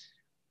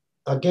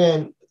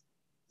 Again,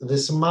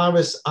 this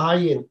maris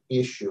ayin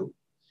issue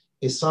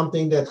is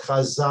something that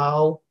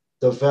Chazal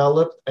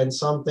developed, and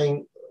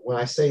something, when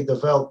I say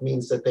developed,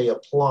 means that they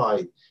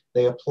applied.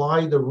 They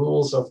applied the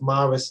rules of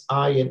maris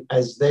ayin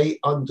as they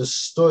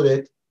understood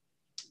it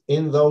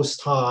in those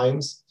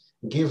times,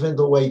 given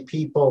the way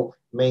people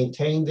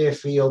maintained their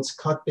fields,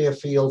 cut their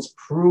fields,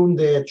 pruned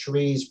their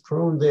trees,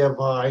 pruned their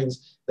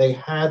vines. They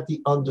had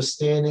the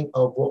understanding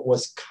of what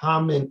was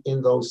common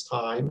in those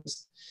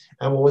times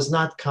and what was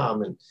not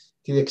common.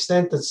 To the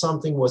extent that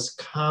something was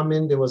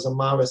common, there was a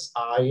maris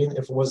ayin.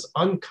 If it was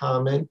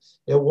uncommon,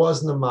 there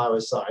wasn't a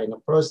maris ayin. A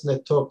person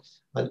that took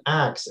an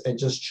axe and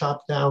just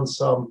chopped down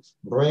some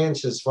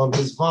branches from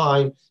his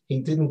vine,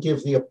 he didn't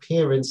give the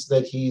appearance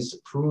that he's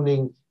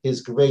pruning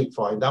his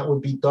grapevine. That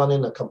would be done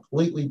in a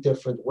completely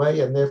different way,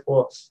 and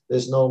therefore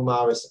there's no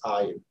maris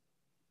ayin.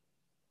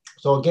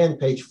 So again,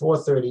 page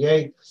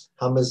 438,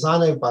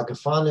 Hamazane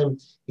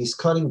Bagafanim, he's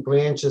cutting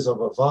branches of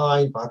a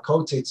vine,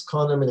 Bakotitz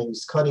Konim, and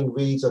he's cutting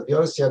reeds of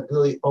Yossi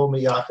Aglili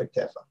Omeyachak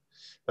Tefach.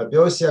 But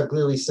Yossi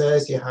Aglili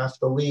says you have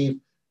to leave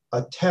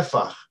a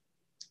tefach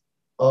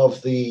of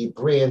the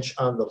branch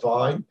on the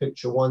vine,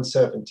 picture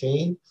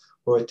 117,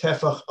 or a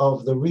tefach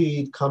of the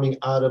reed coming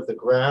out of the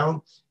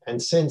ground. And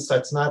since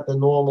that's not the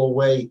normal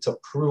way to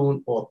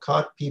prune or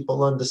cut,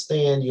 people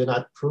understand you're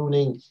not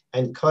pruning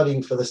and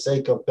cutting for the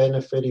sake of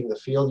benefiting the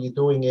field. You're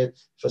doing it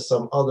for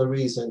some other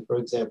reason, for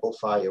example,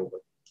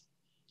 firewood.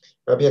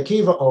 Rabbi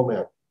Akiva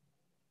Omer.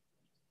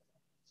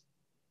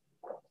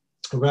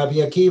 Rabbi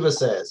Akiva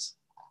says,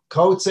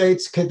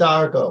 Kotzetz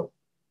Kedargo,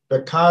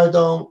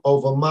 Bekardom,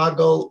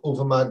 Ovamagal,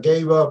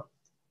 Uvamageva,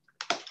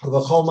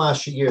 Vachoma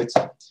Shiur.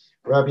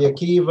 Rabbi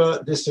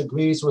Akiva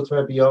disagrees with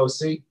Rabbi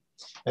Yossi.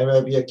 And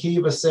Rabbi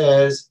Akiva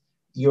says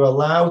you're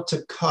allowed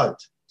to cut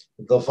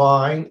the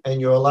vine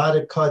and you're allowed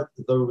to cut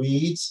the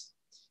reeds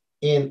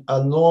in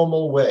a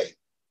normal way,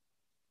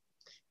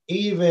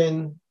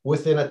 even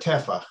within a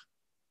tefach.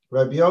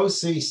 Rabbi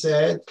Yossi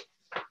said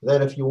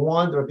that if you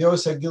want, Rabbi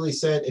Yossi Agili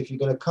said, if you're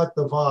going to cut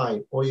the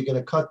vine or you're going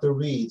to cut the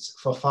reeds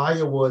for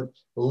firewood,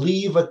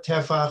 leave a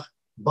tefach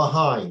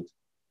behind,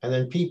 and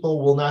then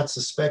people will not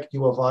suspect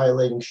you of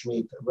violating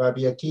Shemitah.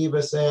 Rabbi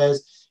Akiva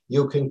says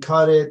you can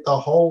cut it, the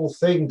whole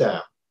thing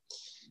down.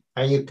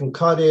 And you can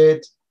cut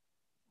it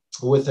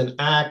with an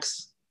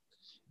axe,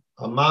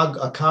 a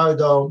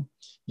cardo.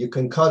 You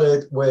can cut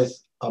it with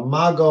a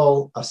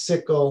magal, a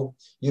sickle.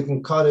 You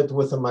can cut it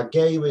with a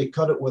mageva,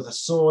 cut it with a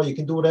saw. You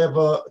can do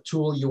whatever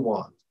tool you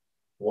want.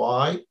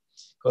 Why?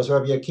 Because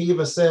Rabbi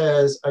Akiva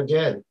says,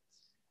 again,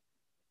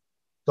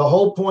 the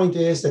whole point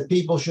is that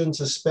people shouldn't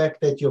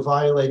suspect that you're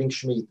violating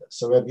Shemitah.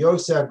 So Rabbi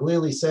Yossi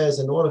Aglili says,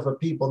 in order for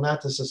people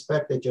not to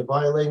suspect that you're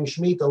violating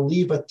Shemitah,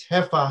 leave a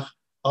tefach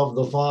of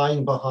the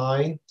vine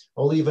behind,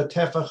 or leave a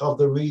tefach of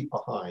the reed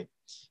behind.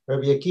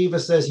 Rabbi Akiva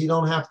says you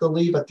don't have to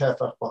leave a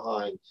tefach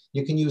behind.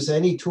 You can use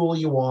any tool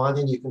you want,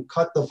 and you can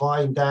cut the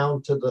vine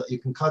down to the, you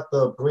can cut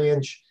the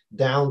branch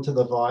down to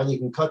the vine, you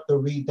can cut the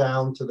reed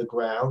down to the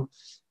ground,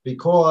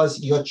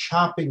 because you're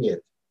chopping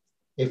it.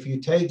 If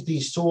you take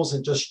these tools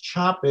and just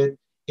chop it,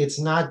 it's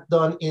not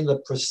done in the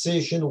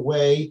precision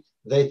way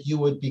that you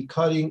would be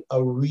cutting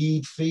a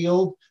reed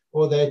field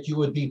or that you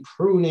would be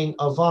pruning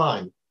a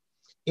vine.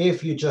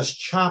 If you're just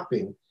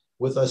chopping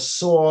with a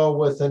saw,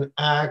 with an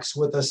axe,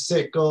 with a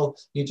sickle,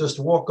 you just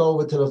walk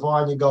over to the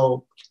vine, you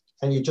go,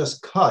 and you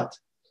just cut.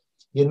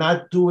 You're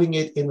not doing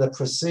it in the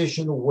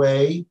precision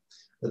way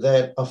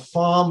that a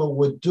farmer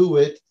would do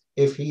it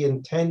if he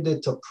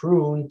intended to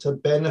prune to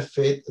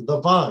benefit the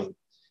vine.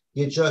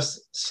 You're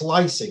just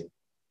slicing,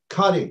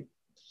 cutting.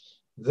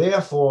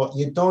 Therefore,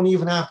 you don't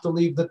even have to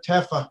leave the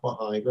tefach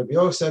behind. Rabbi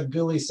Yossi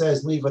Aglili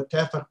says leave a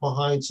tefach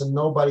behind so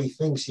nobody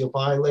thinks you're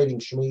violating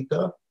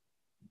Shemitah.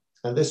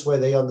 And this way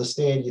they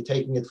understand you're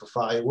taking it for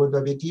firewood.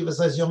 Rabbi Akiva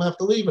says you don't have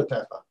to leave a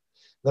tefach.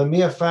 The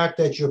mere fact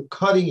that you're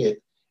cutting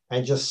it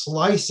and just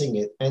slicing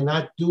it and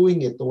not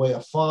doing it the way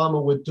a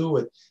farmer would do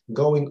it,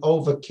 going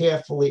over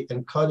carefully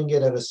and cutting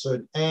it at a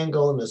certain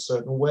angle in a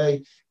certain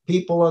way,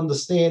 people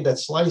understand that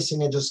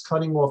slicing and just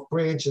cutting off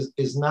branches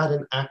is not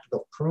an act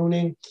of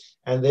pruning,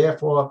 and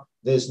therefore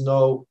there's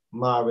no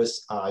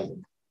maris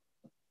ayin.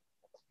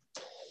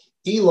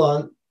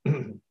 Elon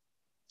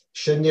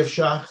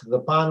shenifshach, the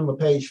bottom of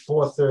page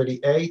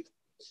 438,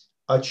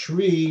 a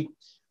tree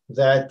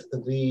that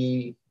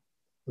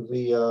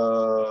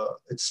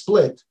it's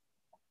split.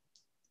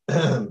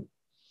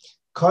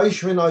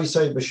 Kaishrin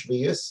oisei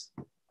b'shviis,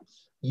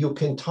 you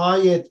can tie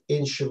it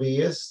in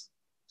Shviis,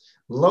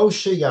 lo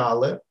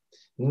sheyale,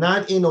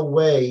 not in a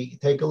way.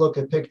 Take a look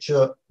at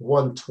picture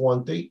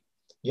 120.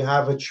 You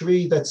have a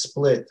tree that's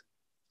split,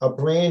 a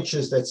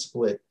branches that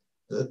split.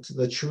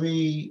 The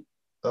tree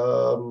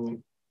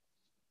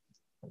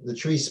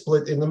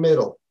split in the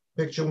middle.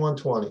 Picture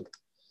 120.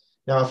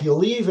 Now, if you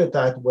leave it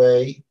that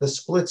way, the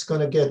split's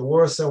going to get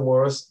worse and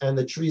worse, and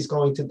the tree's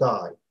going to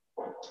die.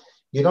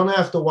 You don't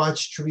have to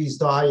watch trees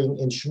dying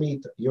in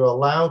Shemitah. You're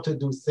allowed to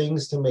do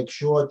things to make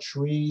sure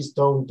trees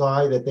don't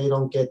die, that they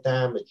don't get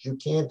damaged. You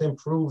can't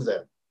improve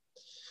them.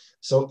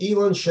 So,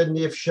 Elon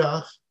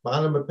Shenifshach,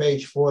 bottom of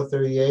page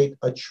 438,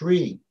 a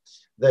tree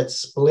that's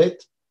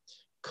split,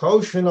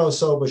 Koshvino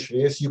Soba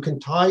Shviis, you can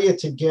tie it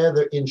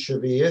together in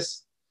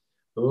Shviis,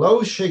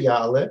 Lo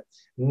Sheyale,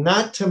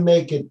 not to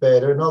make it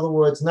better. In other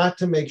words, not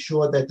to make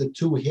sure that the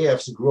two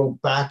halves grow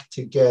back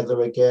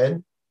together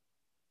again,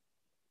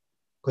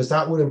 because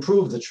that would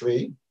improve the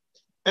tree.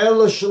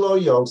 Ela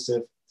Shelo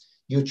Yosef,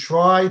 you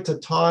try to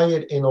tie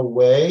it in a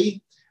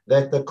way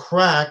that the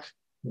crack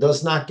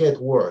does not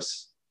get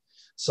worse.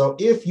 So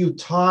if you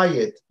tie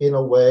it in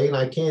a way, and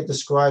I can't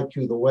describe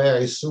to you the way,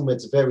 I assume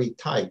it's very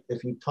tight.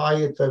 If you tie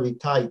it very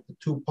tight, the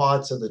two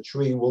parts of the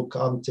tree will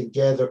come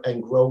together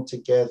and grow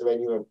together,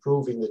 and you're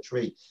improving the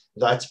tree.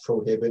 That's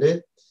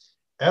prohibited.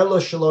 Ela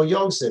Shelo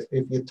Yosef,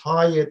 if you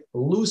tie it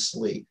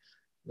loosely,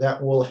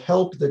 that will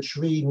help the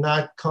tree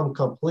not come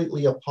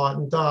completely apart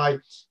and die.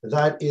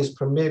 That is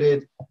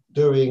permitted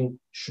during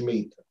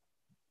Shemitah.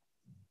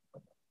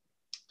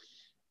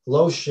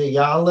 Lo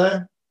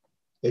Sheyale,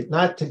 it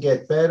not to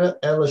get better,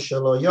 Ela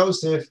Shelo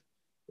Yosef,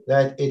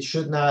 that it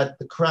should not,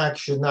 the crack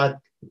should not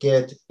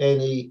get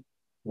any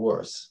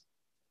worse.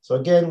 So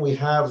again, we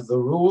have the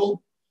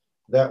rule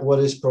that what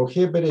is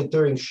prohibited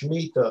during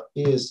Shemitah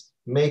is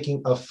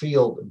making a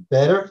field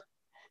better.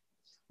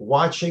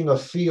 Watching a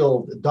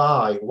field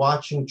die,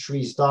 watching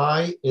trees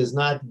die is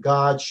not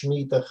God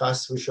Shemitah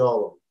Chas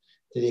v'Sholom.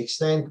 To the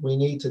extent we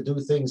need to do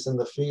things in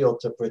the field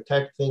to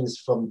protect things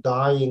from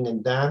dying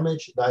and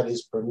damage, that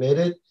is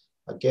permitted.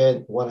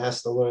 Again, one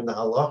has to learn the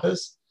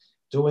halachas.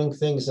 Doing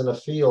things in a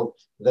field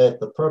that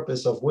the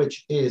purpose of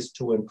which is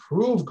to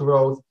improve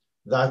growth,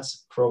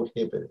 that's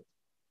prohibited.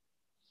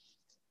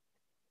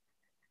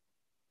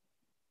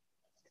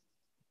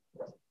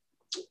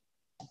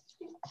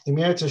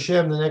 Emir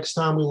Hashem, the next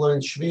time we learn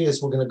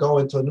Shviis, we're going to go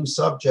into a new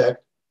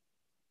subject.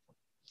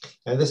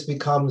 And this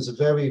becomes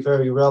very,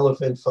 very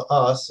relevant for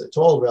us. It's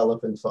all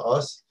relevant for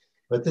us,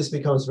 but this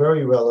becomes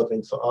very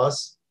relevant for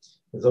us.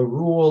 The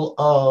rule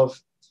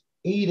of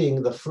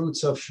eating the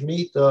fruits of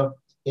Shemitah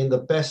in the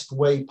best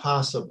way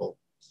possible.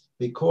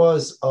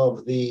 Because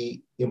of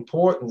the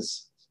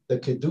importance, the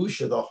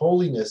kedusha, the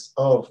holiness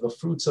of the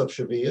fruits of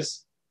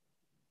Shviis,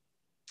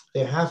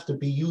 they have to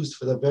be used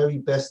for the very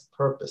best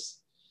purpose.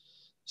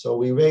 So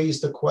we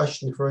raised the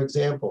question, for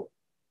example,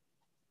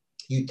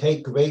 you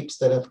take grapes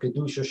that have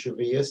kedusha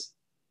Shviis.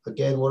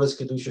 Again, what does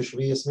kedusha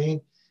Shviis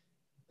mean?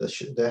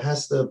 It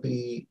has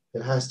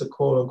to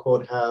quote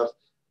unquote have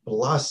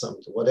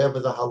blossomed, whatever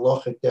the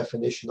halachic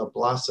definition of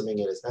blossoming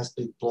it is. It has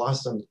to be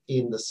blossomed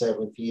in the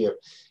 7th year.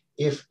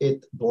 If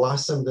it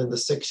blossomed in the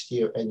 6th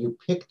year and you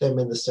pick them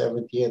in the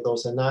 7th year,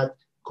 those are not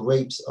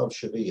grapes of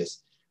Shviis.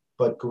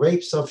 But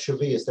grapes of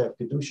Shviis, that have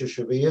kedusha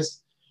Shviis,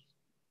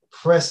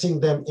 pressing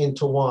them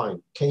into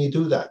wine. Can you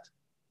do that?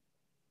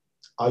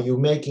 Are you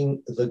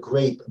making the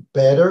grape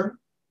better?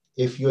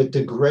 If you're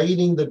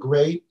degrading the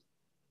grape,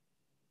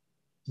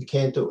 you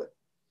can't do it.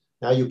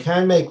 Now you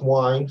can make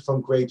wine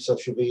from grapes of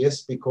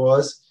Shviis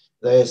because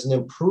there's an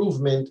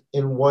improvement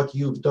in what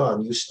you've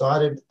done. You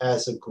started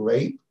as a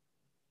grape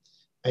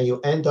and you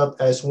end up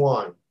as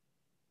wine.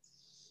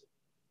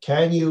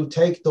 Can you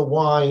take the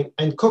wine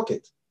and cook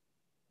it?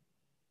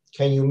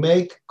 Can you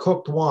make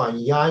cooked wine,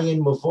 yayin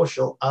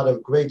mavushal, out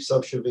of grapes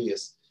of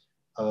Shviis?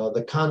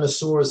 The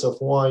connoisseurs of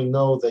wine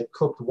know that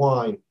cooked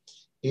wine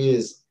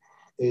is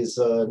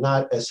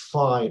not as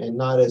fine and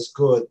not as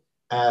good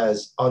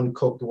as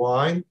uncooked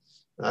wine.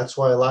 That's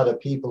why a lot of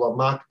people are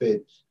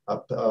makbid,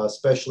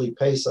 especially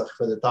Pesach,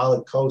 for the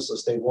Dalit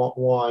Kosas. They want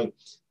wine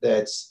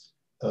that's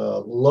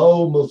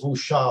low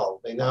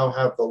mavushal. They now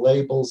have the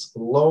labels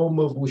low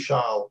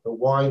mavushal. The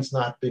wine's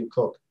not been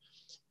cooked.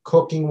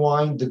 Cooking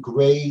wine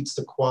degrades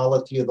the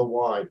quality of the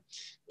wine.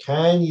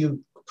 Can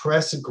you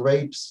press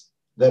grapes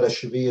that are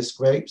Shviis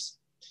grapes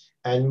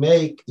and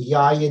make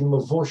yayin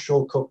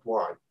mavushal cooked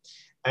wine?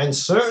 And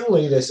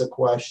certainly there's a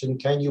question,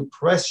 can you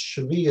press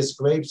Shviis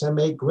grapes and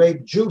make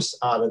grape juice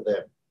out of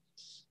them?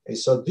 Okay,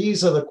 so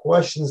these are the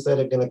questions that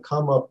are going to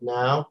come up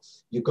now.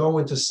 You go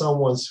into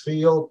someone's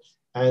field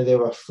and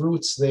there are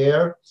fruits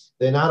there,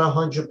 they're not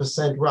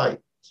 100%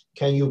 ripe.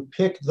 Can you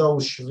pick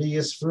those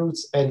Shviis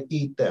fruits and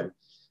eat them?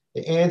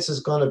 The answer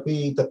is going to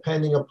be,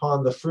 depending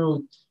upon the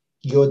fruit,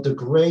 you're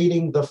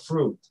degrading the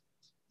fruit.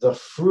 The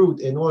fruit,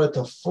 in order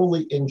to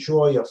fully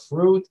enjoy a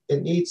fruit,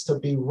 it needs to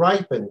be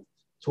ripened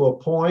to a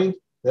point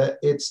that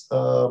it's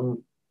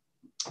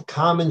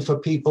common for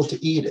people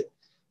to eat it.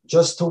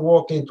 Just to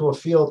walk into a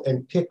field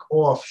and pick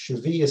off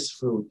Shviis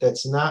fruit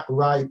that's not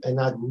ripe and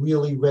not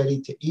really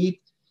ready to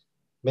eat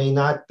may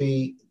not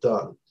be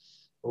done.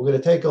 We're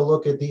going to take a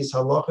look at these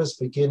halachas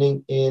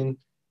beginning in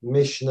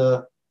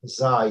Mishnah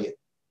Zayin.